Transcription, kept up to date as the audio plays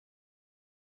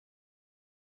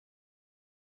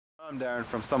I'm Darren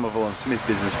from Somerville and Smith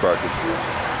Business Brokers.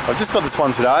 I've just got this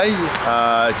one today.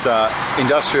 It's an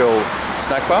industrial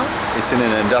snack bar. It's in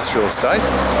an industrial estate.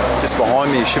 Just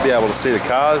behind me you should be able to see the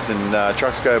cars and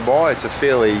trucks go by. It's a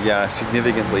fairly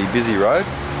significantly busy road.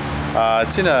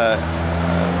 It's in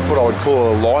what I would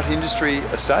call a light industry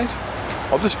estate.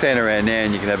 I'll just pan around now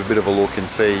and you can have a bit of a look and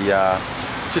see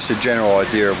just a general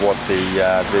idea of what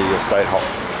the estate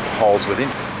holds within.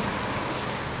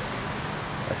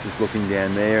 That's just looking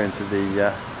down there into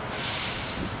the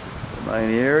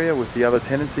main area with the other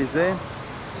tenancies there.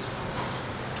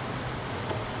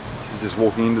 This is just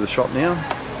walking into the shop now.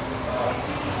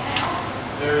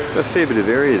 Got a fair bit of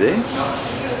area there,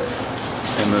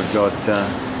 and we've got a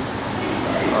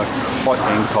hot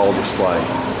and cold display.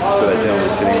 That's where that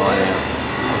gentleman's sitting right now.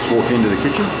 Let's walk into the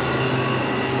kitchen.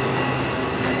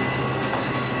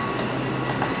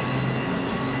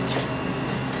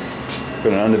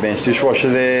 Got an underbench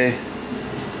dishwasher there,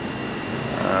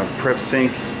 prep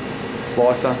sink,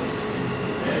 slicer.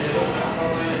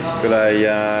 Got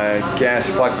a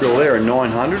gas flat grill there, a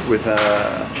 900 with an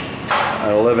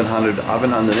 1100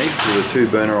 oven underneath with a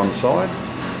 2-burner on the side,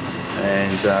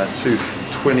 and two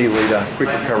 20-litre quick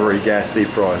recovery gas deep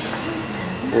fries.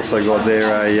 Also got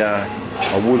there a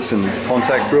Woodson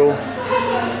contact grill,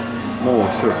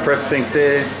 more sort of prep sink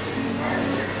there,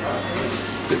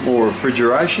 a bit more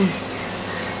refrigeration.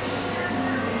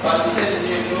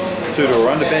 2-door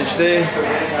underbench there,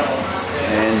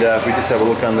 and if we just have a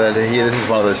look under that here, this is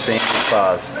one of those sandwich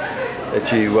bars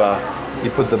that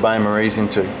you put the bain-maries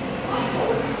into.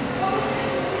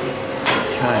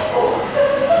 Okay.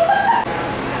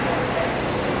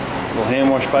 Little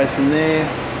hand wash basin there,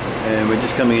 and we're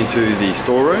just coming into the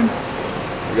storeroom.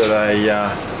 We've got a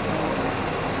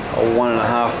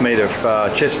 1.5 metre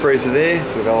chest freezer there,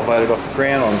 sort of elevated off the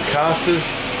ground on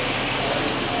casters.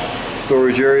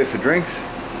 Storage area for drinks.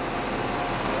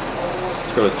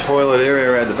 It's got a toilet area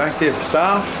around the back there for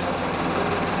staff,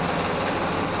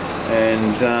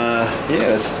 and yeah,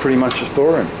 that's pretty much a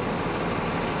storeroom.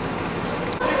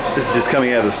 This is just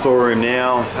coming out of the storeroom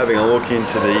now, having a look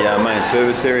into the main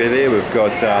service area there. We've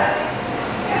got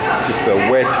just a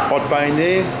wet hot bain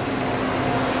there,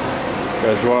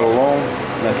 goes right along,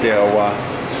 and that's our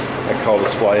cold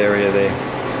display area there.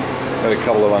 Got a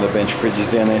couple of underbench fridges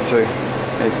down there too.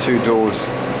 2 doors.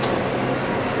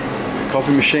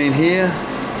 Coffee machine here,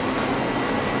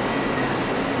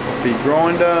 coffee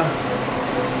grinder,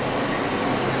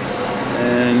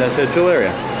 and that's our till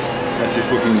area. That's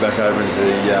just looking back over into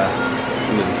the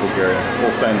cook area.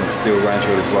 All stainless steel range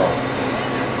hood as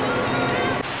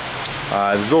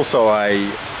well. There's also a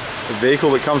vehicle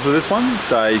that comes with this one.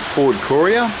 It's a Ford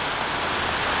Courier.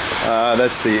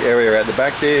 That's the area out the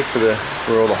back there for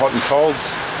where all the hot and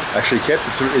colds actually kept.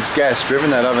 It's gas driven,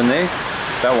 that oven there.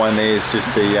 That one there is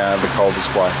just the cold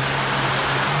display.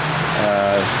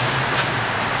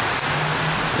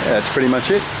 Yeah, that's pretty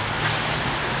much it.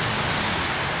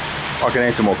 I can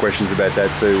answer more questions about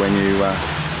that too when you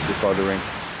decide to ring.